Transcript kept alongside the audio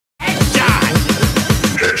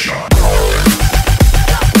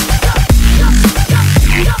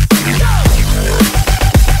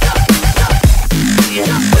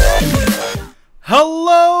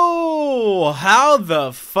How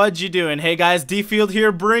the fudge you doing? Hey guys, D-Field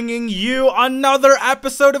here bringing you another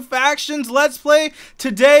episode of Factions Let's Play.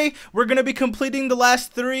 Today, we're going to be completing the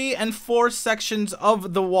last 3 and 4 sections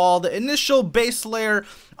of the wall. The initial base layer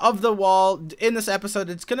of the wall in this episode.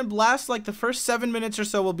 It's going to last like the first 7 minutes or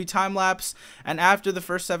so will be time-lapse. And after the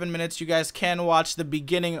first 7 minutes, you guys can watch the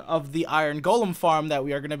beginning of the iron golem farm that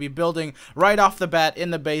we are going to be building right off the bat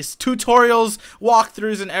in the base. Tutorials,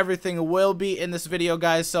 walkthroughs, and everything will be in this video,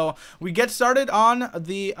 guys. So we get started on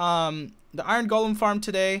the iron golem farm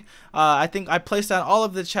today. I think I placed down all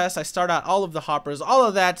of the chests. I start out all of the hoppers, all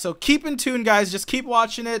of that. So keep in tune, guys. Just keep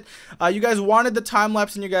watching it. You guys wanted the time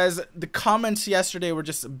lapse, and the comments yesterday were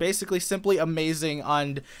just basically simply amazing.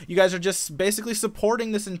 And you guys are just basically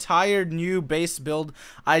supporting this entire new base build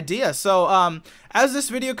idea. So as this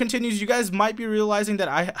video continues, you guys might be realizing that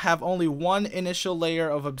I have only one initial layer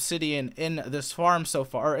of obsidian in this farm so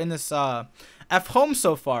far, in this home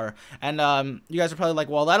so far, and you guys are probably like,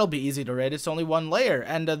 well, that'll be easy to raid, it's only one layer.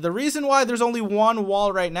 And the reason why there's only one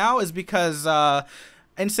wall right now is because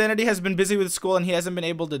Insanity has been busy with school and he hasn't been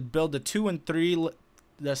able to build the 2 and 3,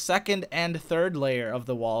 the second and third layer of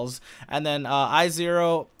the walls. And then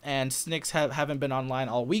I0 and Snicks haven't been online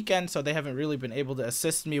all weekend, so they haven't really been able to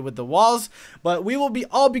assist me with the walls. But we will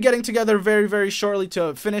all be getting together very, very shortly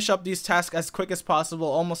to finish up these tasks as quick as possible,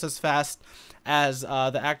 almost as fast as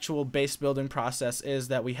the actual base building process is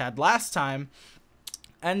that we had last time.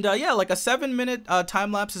 And yeah, like a 7-minute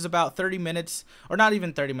time lapse is about 30 minutes, or not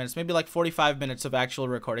even 30 minutes, maybe like 45 minutes of actual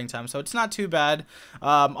recording time. So it's not too bad.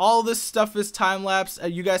 All this stuff is time lapse.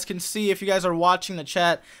 You guys can see, if you guys are watching the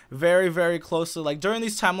chat very, very closely, like during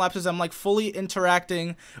these time lapses, I'm like fully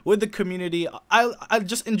interacting with the community. I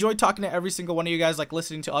just enjoy talking to every single one of you guys, like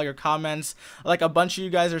listening to all your comments. Like a bunch of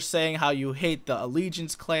you guys are saying how you hate the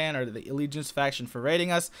Allegiance clan or the Allegiance faction for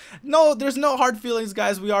raiding us. No, there's no hard feelings,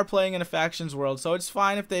 guys. We are playing in a factions world, so it's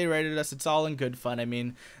fine if they raided us. It's all in good fun. I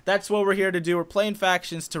mean, that's what we're here to do. We're playing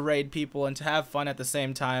factions to raid people and to have fun at the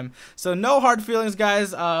same time. So no hard feelings,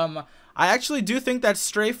 guys. I actually do think that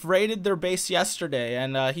Strafe raided their base yesterday,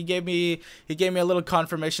 and he gave me a little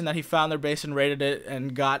confirmation that he found their base and raided it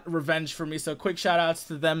and got revenge for me. So quick shout outs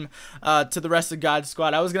to them, to the rest of God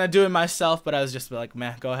Squad. I was gonna do it myself, but I was just like,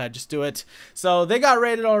 man, go ahead, just do it. So they got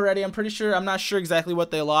raided already. I'm not sure exactly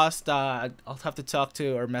what they lost. I'll have to talk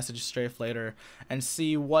to or message Strafe later and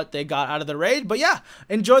see what they got out of the raid. But yeah,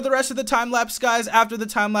 enjoy the rest of the time lapse, guys. After the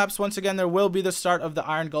time lapse, once again, there will be the start of the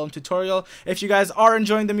Iron Golem tutorial. If you guys are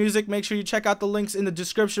enjoying the music, make sure you check out the links in the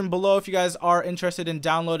description below if you guys are interested in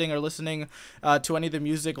downloading or listening to any of the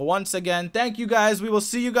music. Once again, thank you guys. We will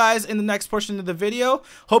see you guys in the next portion of the video.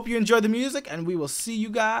 Hope you enjoy the music, and we will see you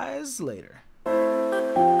guys later.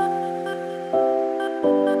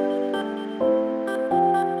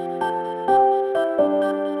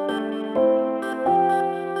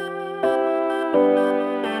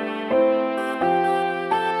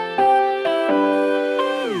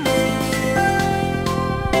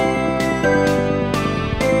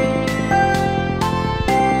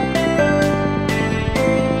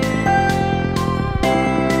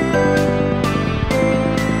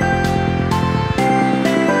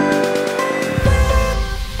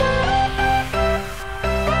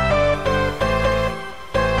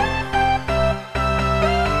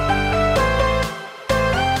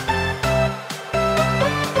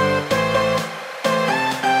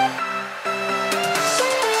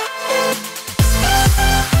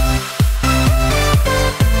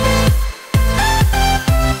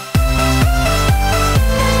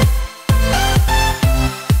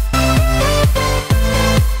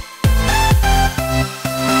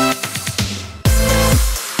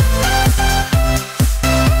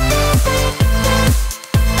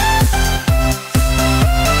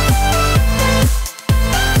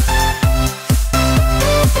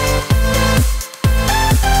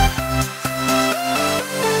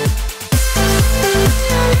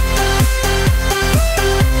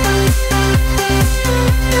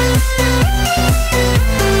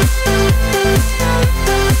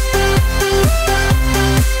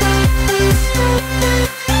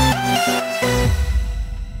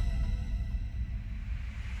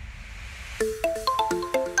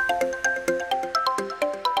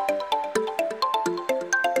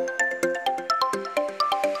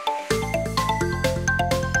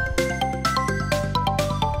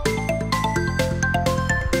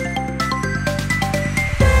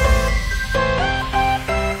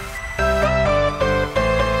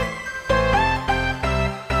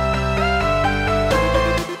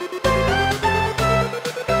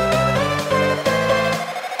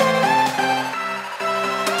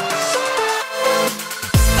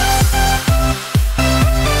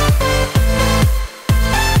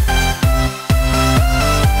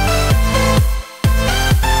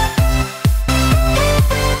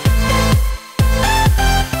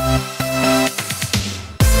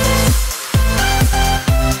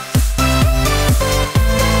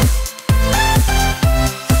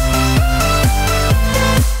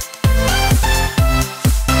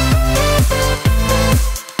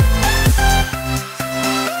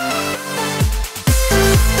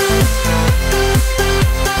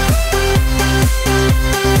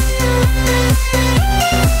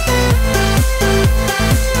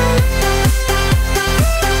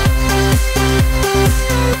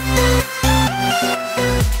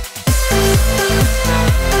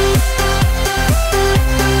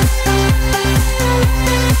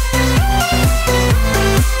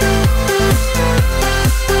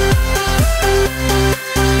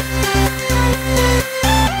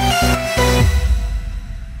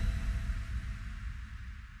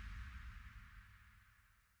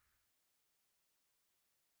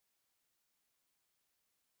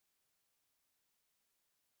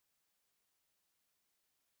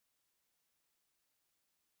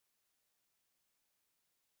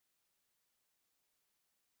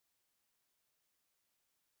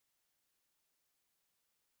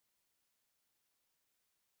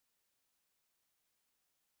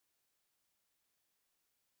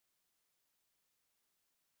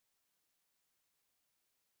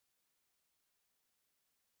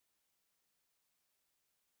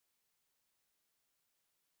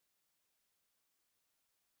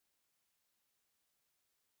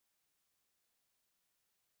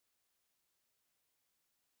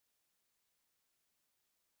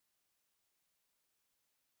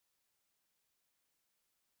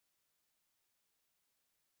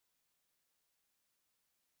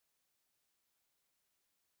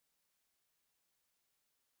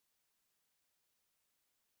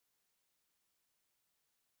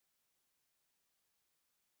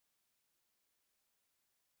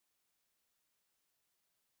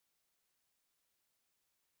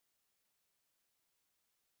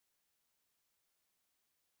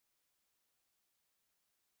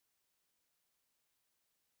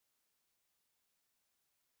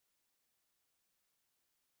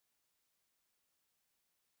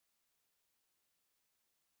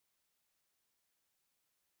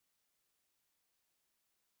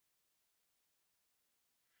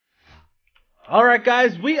 Alright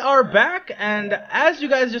guys, we are back, and as you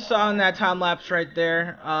guys just saw in that time lapse right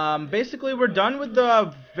there, basically we're done with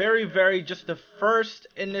the just the first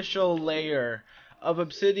initial layer of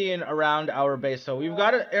obsidian around our base. So we've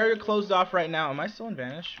got an area closed off right now. Am I still in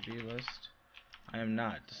Vanish view list? I am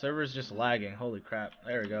not. The server is just lagging. Holy crap.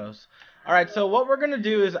 There it goes. Alright, so what we're going to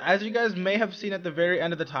do is, as you guys may have seen at the very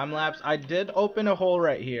end of the time lapse, I did open a hole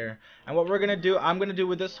right here. And what I'm going to do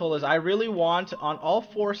with this hole is I really want on all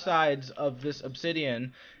four sides of this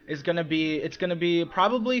obsidian it's going to be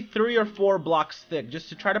probably 3 or 4 blocks thick, just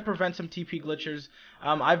to try to prevent some TP glitchers.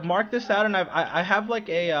 I've marked this out, and I have like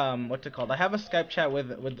a what's it called? I have a Skype chat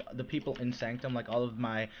with the people in Sanctum, like all of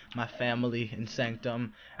my family in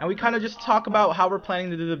Sanctum, and we kind of just talk about how we're planning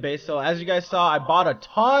to do the base. So as you guys saw, I bought a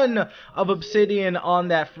ton of obsidian on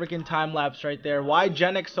that freaking time lapse right there.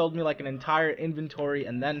 Genix sold me like an entire inventory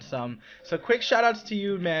and then some. So quick shout outs to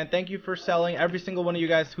you, man. Thank you for selling, every single one of you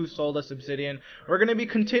guys who sold us obsidian. We're gonna be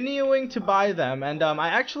continuing to buy them, and I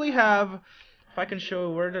actually have, if I can show,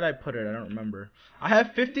 where did I put it? I don't remember. I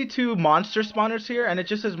have 52 monster spawners here, and it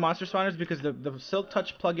just says monster spawners because the Silk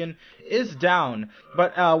Touch plugin is down.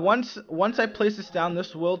 But once I place this down,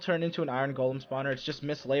 this will turn into an Iron Golem spawner. It's just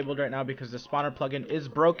mislabeled right now because the spawner plugin is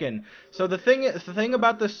broken. So the thing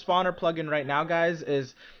about the spawner plugin right now, guys,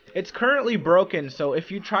 is it's currently broken. So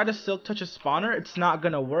if you try to Silk Touch a spawner, it's not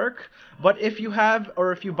gonna work. But if you buy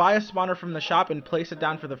a spawner from the shop and place it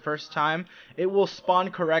down for the first time, it will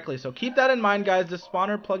spawn correctly. So keep that in mind, guys. The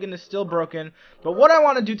spawner plugin is still broken. But what I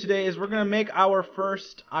want to do today is we're going to make our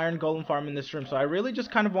first Iron Golem farm in this room. So I really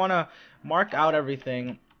just kind of want to mark out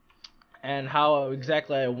everything and how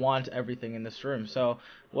exactly I want everything in this room. So,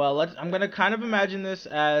 well, I'm going to kind of imagine this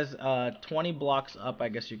as 20 blocks up, I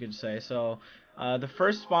guess you could say. So the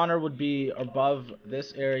first spawner would be above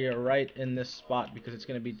this area right in this spot, because it's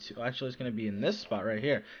going to be it's going to be in this spot right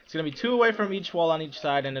here. It's going to be 2 away from each wall on each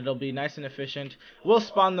side, and it'll be nice and efficient. We'll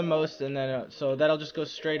spawn the most, and then so that'll just go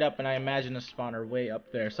straight up, and I imagine a spawner way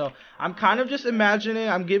up there. So I'm kind of just imagining,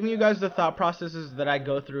 I'm giving you guys the thought processes that I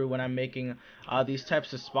go through when I'm making these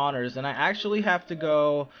types of spawners, and I actually have to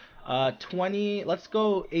go 20, let's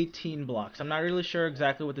go 18 blocks. I'm not really sure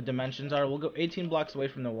exactly what the dimensions are. We'll go 18 blocks away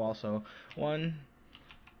from the wall. So 1,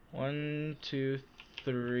 2,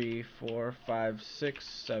 3, 4, 5, 6,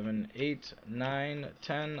 7, 8, 9,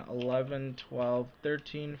 10, 11, 12,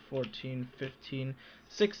 13, 14, 15,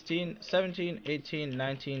 16, 17, 18,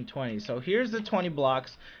 19, 20. So here's the 20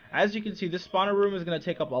 blocks. As you can see, this spawner room is going to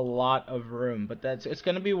take up a lot of room, but it's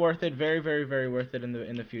going to be worth it, very, very, very worth it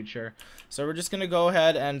in the future. So we're just going to go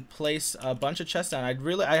ahead and place a bunch of chests down.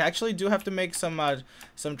 I actually do have to make some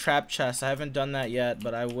trap chests. I haven't done that yet,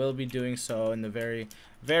 but I will be doing so in the very,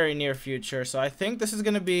 very near future. So I think this is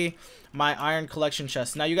going to be my iron collection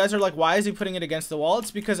chest. Now you guys are like, why is he putting it against the wall?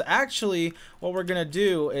 It's because actually what we're going to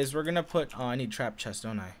do is we're going to put, oh, I need trap chests,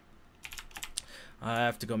 don't I? I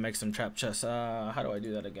have to go make some trap chests. How do I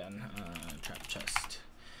do that again? Trap chest.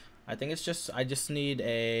 I think it's just, I just need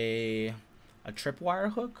a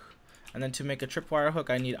tripwire hook. And then to make a tripwire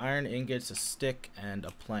hook, I need iron ingots, a stick, and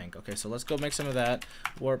a plank. Okay, so let's go make some of that.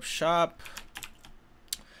 Warp shop.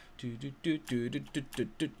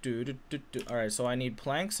 Alright, so I need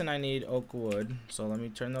planks and I need oak wood. So let me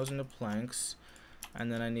turn those into planks.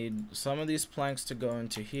 And then I need some of these planks to go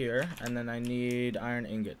into here. And then I need iron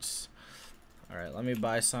ingots. Alright, let me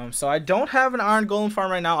buy some. So I don't have an iron golem farm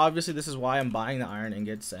right now. Obviously, this is why I'm buying the iron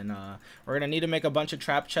ingots. And we're going to need to make a bunch of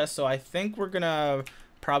trap chests. So I think we're going to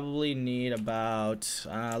probably need about,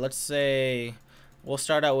 let's say, we'll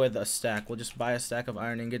start out with a stack. We'll just buy a stack of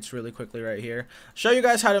iron ingots really quickly right here. Show you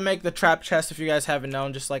guys how to make the trap chest if you guys haven't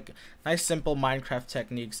known. Just like nice, simple Minecraft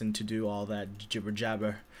techniques and to do all that jibber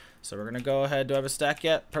jabber. So we're going to go ahead. Do I have a stack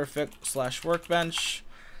yet? Perfect. / workbench.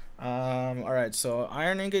 Alright, so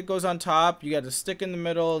iron ingot goes on top, you got a stick in the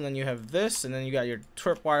middle, and then you have this, and then you got your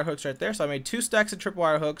tripwire hooks right there. So I made 2 stacks of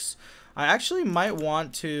tripwire hooks. I actually might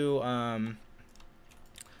want to,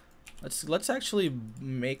 let's actually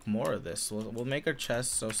make more of this. We'll make our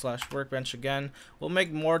chest, so / workbench again. We'll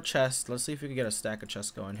make more chests. Let's see if we can get a stack of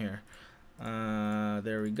chests going here.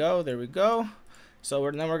 There we go, there we go.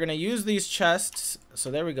 So then we're going to use these chests.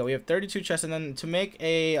 So there we go. We have 32 chests. And then to make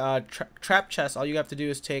a trap chest, all you have to do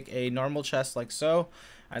is take a normal chest like so.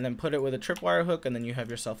 And then put it with a tripwire hook. And then you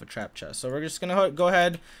have yourself a trap chest. So we're just going to go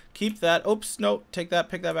ahead. Keep that. Oops. No. Take that.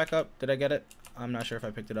 Pick that back up. Did I get it? I'm not sure if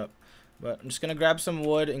I picked it up. But I'm just going to grab some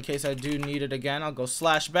wood in case I do need it again. I'll go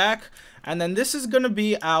 / back. And then this is going to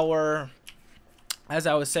be our... As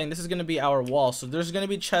I was saying, this is going to be our wall. So there's going to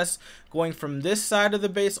be chests going from this side of the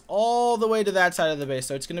base all the way to that side of the base.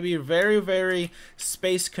 So it's going to be very, very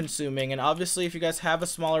space consuming. And obviously, if you guys have a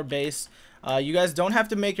smaller base, You guys don't have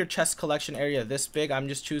to make your chest collection area this big. I'm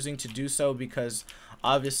just choosing to do so because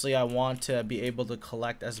obviously I want to be able to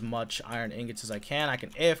collect as much iron ingots as I can. I can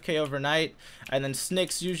AFK overnight, and then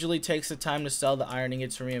Snicks usually takes the time to sell the iron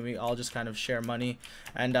ingots for me, and we all just kind of share money.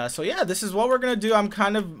 And so yeah, this is what we're gonna do. I'm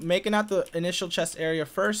kind of making out the initial chest area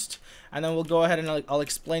first, and then we'll go ahead and I'll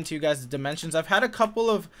explain to you guys the dimensions. I've had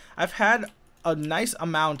a nice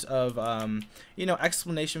amount of you know,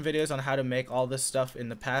 explanation videos on how to make all this stuff in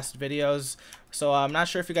the past videos, so I'm not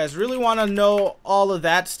sure if you guys really want to know all of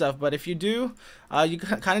that stuff, but if you do, you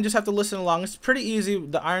kind of just have to listen along. It's pretty easy.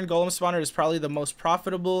 The iron golem spawner is probably the most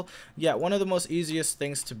profitable, yet one of the most easiest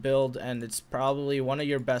things to build, and it's probably one of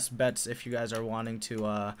your best bets if you guys are wanting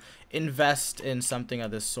to invest in something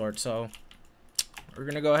of this sort. So we're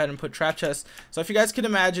gonna go ahead and put trap chests. So if you guys can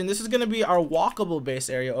imagine, this is gonna be our walkable base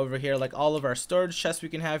area over here, like all of our storage chests we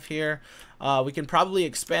can have here. We can probably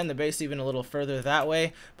expand the base even a little further that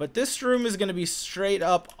way, but this room is gonna be straight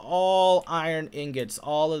up all iron ingots.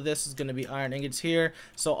 All of this is gonna be iron ingots here.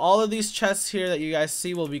 So all of these chests here that you guys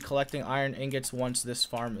see will be collecting iron ingots once this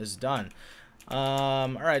farm is done.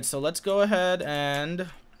 Alright, so let's go ahead and...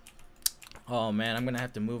 oh man, I'm gonna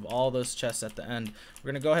have to move all those chests at the end.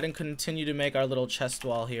 We're gonna go ahead and continue to make our little chest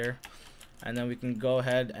wall here, and then we can go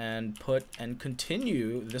ahead and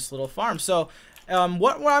continue this little farm. So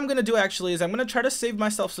what I'm gonna do actually is I'm gonna try to save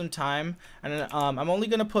myself some time, and I'm only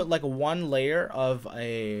gonna put like one layer of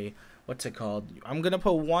a, what's it called, I'm gonna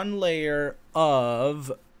put one layer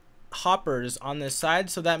of hoppers on this side.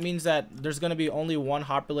 So that means that there's going to be only one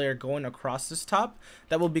hopper layer going across this top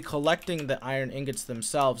that will be collecting the iron ingots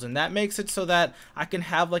themselves, and that makes it so that I can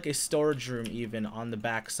have like a storage room even on the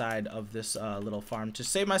back side of this little farm to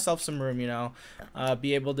save myself some room, you know,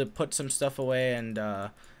 be able to put some stuff away and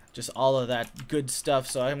just all of that good stuff.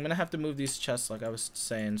 So I'm gonna have to move these chests like I was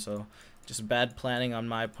saying, so just bad planning on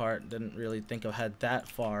my part, didn't really think ahead that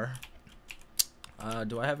far.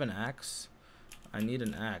 Do I have an axe? I need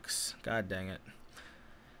an axe. God dang it.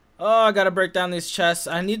 Oh, I gotta break down these chests.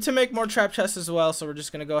 I need to make more trap chests as well, so we're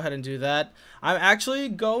just gonna go ahead and do that. I'm actually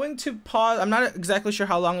going to pause. I'm not exactly sure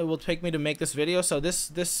how long it will take me to make this video. So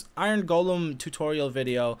this iron golem tutorial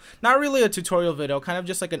video, not really a tutorial video, kind of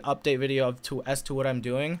just like an update video as to what I'm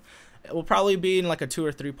doing. It will probably be in like a 2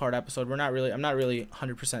 or 3 part episode. I'm not really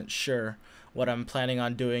 100% sure what I'm planning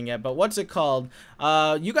on doing yet, but what's it called?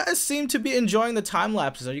 You guys seem to be enjoying the time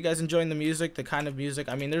lapses. Are you guys enjoying the music, the kind of music?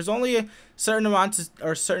 I mean, there's only a certain amounts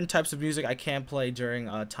or certain types of music I can't play during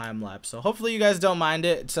time lapse, so hopefully you guys don't mind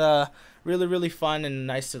it. It's really fun and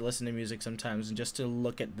nice to listen to music sometimes, and just to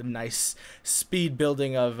look at the nice speed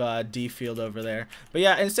building of D Field over there. But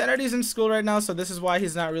yeah, Insanity's in school right now, so this is why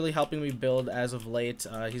he's not really helping me build as of late.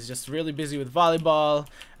 He's just really busy with volleyball,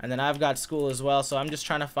 and then I've got school as well, so I'm just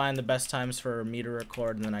trying to find the best times for me to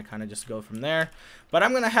record, and then I kind of just go from there. But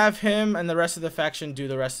I'm gonna have him and the rest of the faction do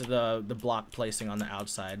the rest of the block placing on the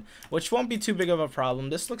outside, which won't be too big of a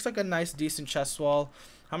problem. This looks like a nice decent chest wall.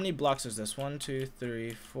 How many blocks is this? 1, 2,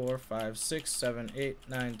 3, 4, 5, 6, 7, 8,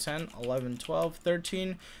 9, 10, 11, 12,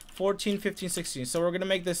 13, 14, 15, 16. So we're going to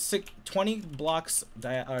make this 20 blocks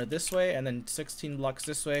this way, and then 16 blocks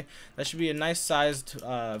this way. That should be a nice sized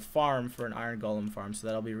farm for an iron golem farm, so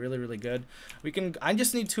that'll be really good. I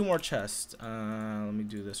just need 2 more chests. Let me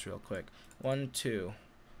do this real quick. 1, 2.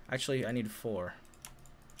 Actually, I need 4.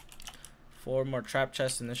 4 more trap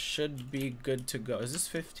chests, and this should be good to go. Is this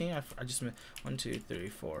 15? I just missed. 1, 2, 3,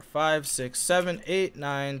 4, 5, 6, 7, 8,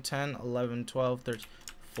 9, 10, 11, 12, 13,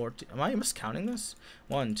 14. Am I miscounting this?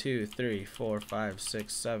 1, 2, 3, 4, 5,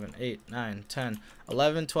 6, 7, 8, 9, 10,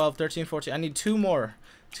 11, 12, 13, 14. I need 2 more.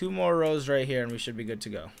 2 more rows right here, and we should be good to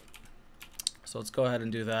go. So let's go ahead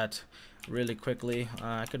and do that really quickly.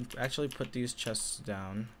 I could actually put these chests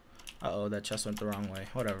down. Uh-oh, that chest went the wrong way.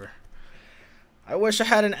 Whatever. I wish I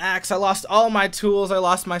had an axe. I lost all my tools. I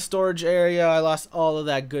lost my storage area. I lost all of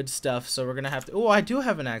that good stuff. So we're gonna have to. Oh, I do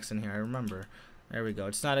have an axe in here. I remember. There we go.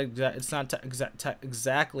 It's not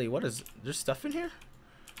exactly. What is? There's stuff in here.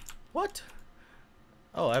 What?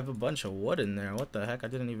 Oh, I have a bunch of wood in there. What the heck? I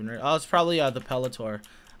didn't even. Oh, it's probably the Pelletor.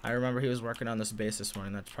 I remember he was working on this base this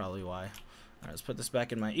morning. That's probably why. All right, let's put this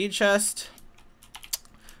back in my E-chest.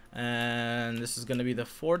 And this is going to be the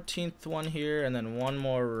 14th one here, and then 1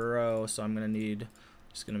 more row, so I'm going to need,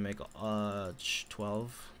 just going to make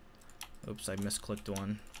 12. Oops, I misclicked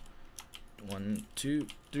one. 1, 2,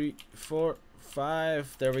 3, 4,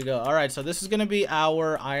 5. There we go. Alright, so this is going to be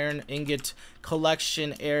our iron ingot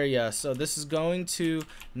collection area. So this is going to,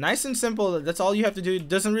 nice and simple, that's all you have to do. It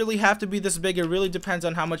doesn't really have to be this big. It really depends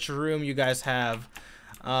on how much room you guys have.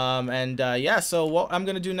 Yeah, so what I'm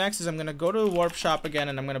gonna do next is I'm gonna go to the warp shop again,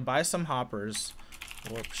 and I'm gonna buy some hoppers.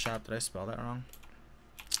 Whoop, shop, did I spell that wrong?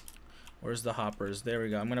 Where's the hoppers? There we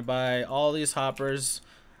go. I'm gonna buy all these hoppers.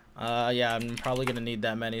 Yeah, I'm probably gonna need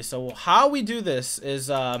that many. So how we do this is,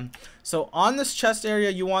 so on this chest area,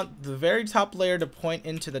 you want the very top layer to point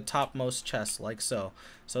into the topmost chest, like so.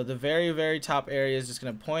 So the very top area is just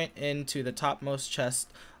gonna point into the topmost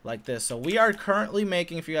chest like this. So we are currently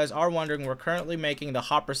making, if you guys are wondering, we're currently making the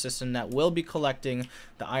hopper system that will be collecting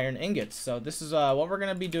the iron ingots. So this is what we're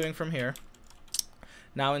gonna be doing from here.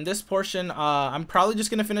 Now in this portion, I'm probably just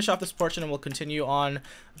going to finish off this portion and we'll continue on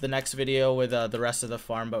the next video with the rest of the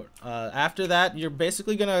farm. But after that, you're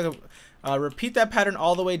basically going to repeat that pattern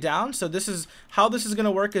all the way down. So this is how this is going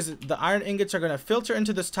to work, is the iron ingots are going to filter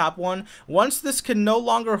into this top one. Once this can no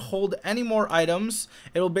longer hold any more items,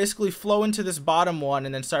 it will basically flow into this bottom one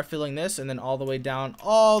and then start filling this, and then all the way down,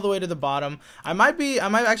 all the way to the bottom. I might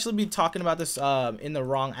actually be talking about this in the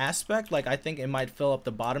wrong aspect. Like, I think it might fill up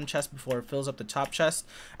the bottom chest before it fills up the top chest.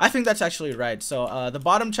 I think that's actually right. So the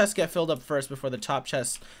bottom chest get filled up first before the top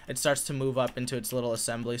chest, it starts to move up into its little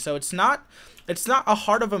assembly. So it's not a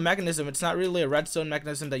hard of a mechanism. It's not really a redstone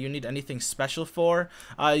mechanism that you need anything special for.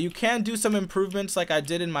 You can do some improvements like I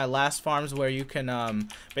did in my last farms, where you can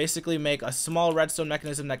basically make a small redstone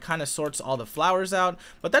mechanism that kind of sorts all the flowers out,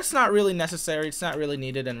 but that's not really necessary. It's not really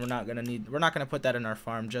needed, and we're not gonna put that in our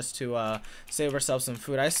farm just to save ourselves some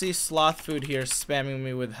food. I see Sloth Food here spamming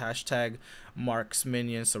me with hashtag Mark's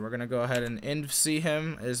Minions, so we're gonna go ahead and see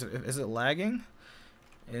him. Is it lagging?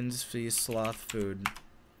 See Sloth Food.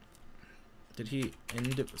 Did he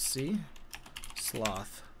see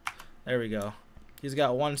Sloth? There we go. He's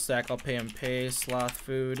got 1 stack. I'll pay him. Pay Sloth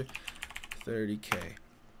Food 30k.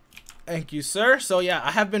 Thank you, sir. So yeah,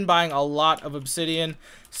 I have been buying a lot of obsidian.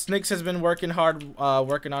 Snix has been working hard,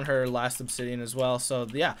 working on her last obsidian as well. So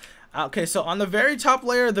yeah. Okay, so on the very top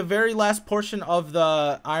layer, the very last portion of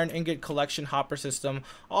the iron ingot collection hopper system,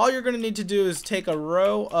 all you're going to need to do is take a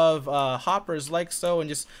row of hoppers like so and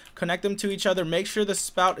just connect them to each other. Make sure the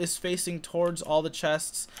spout is facing towards all the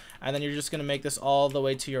chests, and then you're just going to make this all the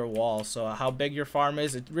way to your wall. So how big your farm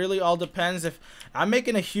is, it really all depends. If I'm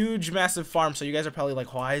making a huge, massive farm, so you guys are probably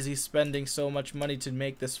like, why is he spending so much money to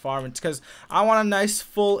make this farm? It's because I want a nice,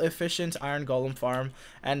 full, efficient iron golem farm.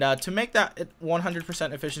 And to make that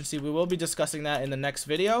 100% efficiency, we will be discussing that in the next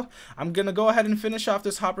video. I'm going to go ahead and finish off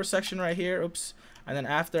this hopper section right here. Oops. And then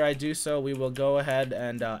after I do so, we will go ahead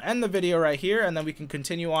and end the video right here, and then we can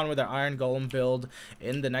continue on with our iron golem build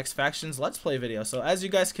in the next factions let's play video. So as you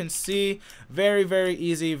guys can see, very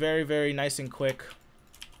easy, very nice and quick.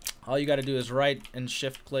 All you got to do is right and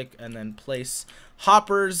shift click and then place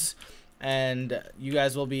hoppers, and you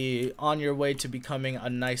guys will be on your way to becoming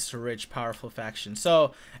a nice, rich, powerful faction.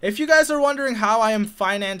 So if you guys are wondering how I am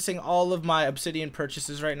financing all of my obsidian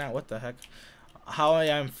purchases right now, what the heck? How I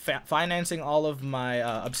am financing all of my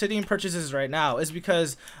obsidian purchases right now is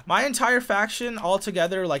because my entire faction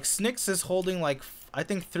altogether, like Snix is holding like, I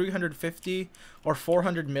think 350 or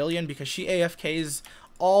 400 million because she AFKs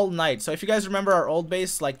all night. So if you guys remember our old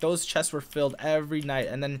base, like those chests were filled every night,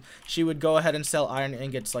 and then she would go ahead and sell iron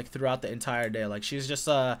ingots like throughout the entire day. Like, she's just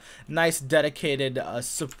a nice, dedicated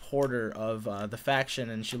supporter of the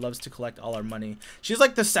faction, and she loves to collect all our money. She's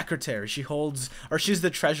like the secretary. She holds, or she's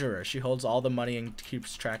the treasurer. She holds all the money and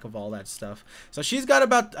keeps track of all that stuff. So she's got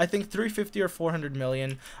about, I think, 350 or 400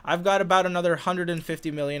 million. I've got about another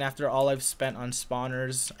 150 million after all I've spent on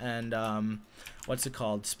spawners and what's it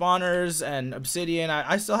called, spawners and obsidian.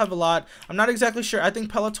 I still have a lot. I'm not exactly sure. I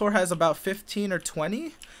think Pelotor has about 15 or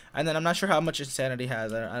 20, and then I'm not sure how much Insanity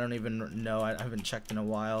has. I don't even know. I haven't checked in a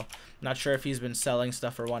while. Not sure if he's been selling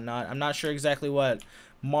stuff or whatnot. I'm not sure exactly what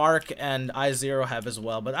Mark and I0 have as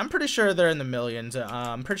well, but I'm pretty sure they're in the millions.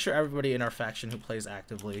 I'm pretty sure everybody in our faction who plays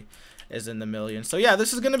actively is in the millions. So yeah,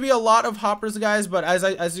 this is going to be a lot of hoppers, guys, but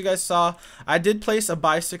as you guys saw, I did place a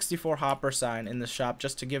buy 64 hopper sign in the shop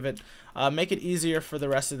just to give it make it easier for the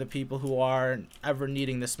rest of the people who are ever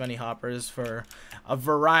needing this many hoppers for a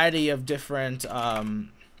variety of different little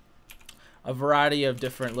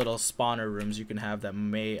spawner rooms you can have that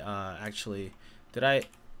may actually,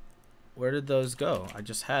 where did those go? I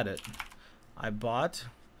just had it. I bought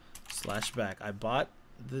 /back. I bought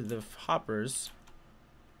the hoppers.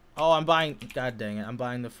 Oh, I'm buying, god dang it, I'm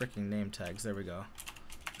buying the freaking name tags. There we go.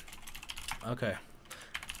 Okay.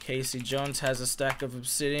 Casey Jones has a stack of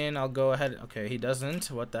obsidian. I'll go ahead. Okay, he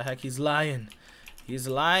doesn't. What the heck? He's lying. He's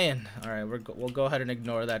lying. Alright, we'll go ahead and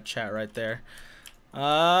ignore that chat right there.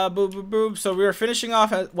 Boop. So we were finishing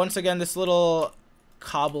off, once again, this little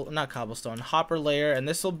hopper layer, and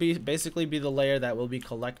this will basically be the layer that will be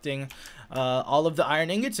collecting all of the iron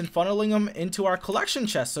ingots and funneling them into our collection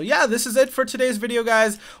chest. So yeah, this is it for today's video,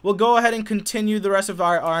 guys. We'll go ahead and continue the rest of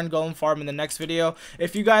our iron golem farm in the next video.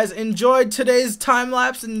 If you guys enjoyed today's time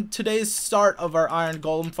lapse and today's start of our iron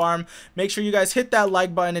golem farm, make sure you guys hit that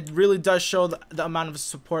like button. It really does show the amount of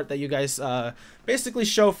support that you guys basically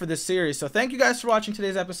show for this series. So thank you guys for watching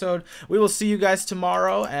today's episode. We will see you guys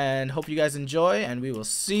tomorrow, and hope you guys enjoy, and we will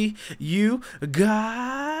see you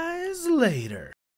guys later.